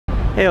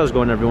Hey, how's it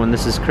going, everyone?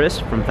 This is Chris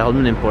from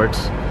Feldmann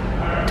Imports.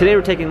 Today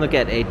we're taking a look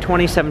at a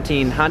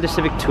 2017 Honda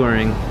Civic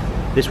Touring.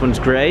 This one's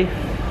gray.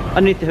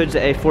 Underneath the hood's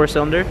a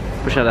 4-cylinder,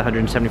 pushing out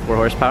 174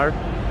 horsepower.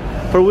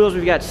 For wheels,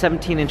 we've got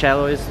 17-inch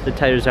alloys. The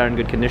tires are in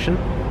good condition.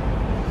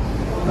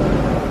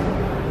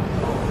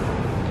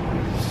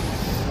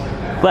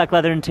 Black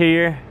leather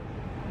interior,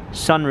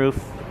 sunroof.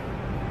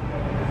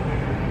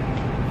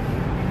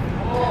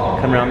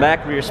 Come around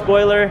back, rear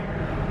spoiler,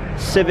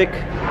 Civic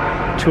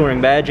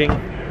Touring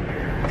badging.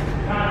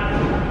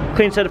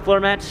 Clean set of floor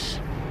mats.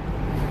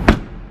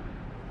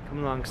 Come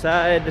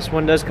alongside. This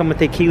one does come with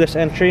a keyless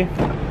entry.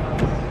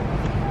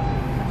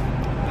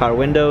 Power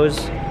windows,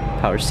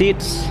 power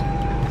seats.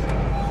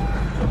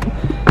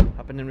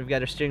 Up and then we've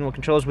got our steering wheel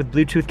controls with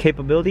Bluetooth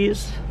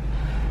capabilities.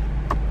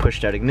 Push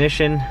start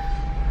ignition.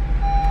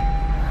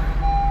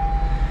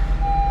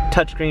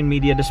 Touchscreen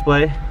media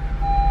display.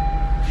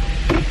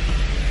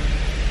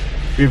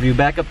 Rear view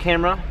backup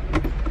camera.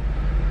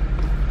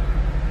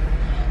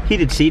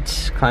 Heated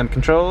seats, climate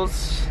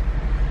controls.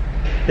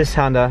 This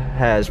Honda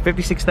has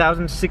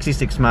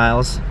 56,066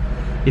 miles.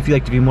 If you'd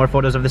like to view more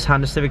photos of this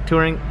Honda Civic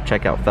Touring,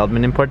 check out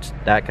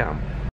feldmannimports.com.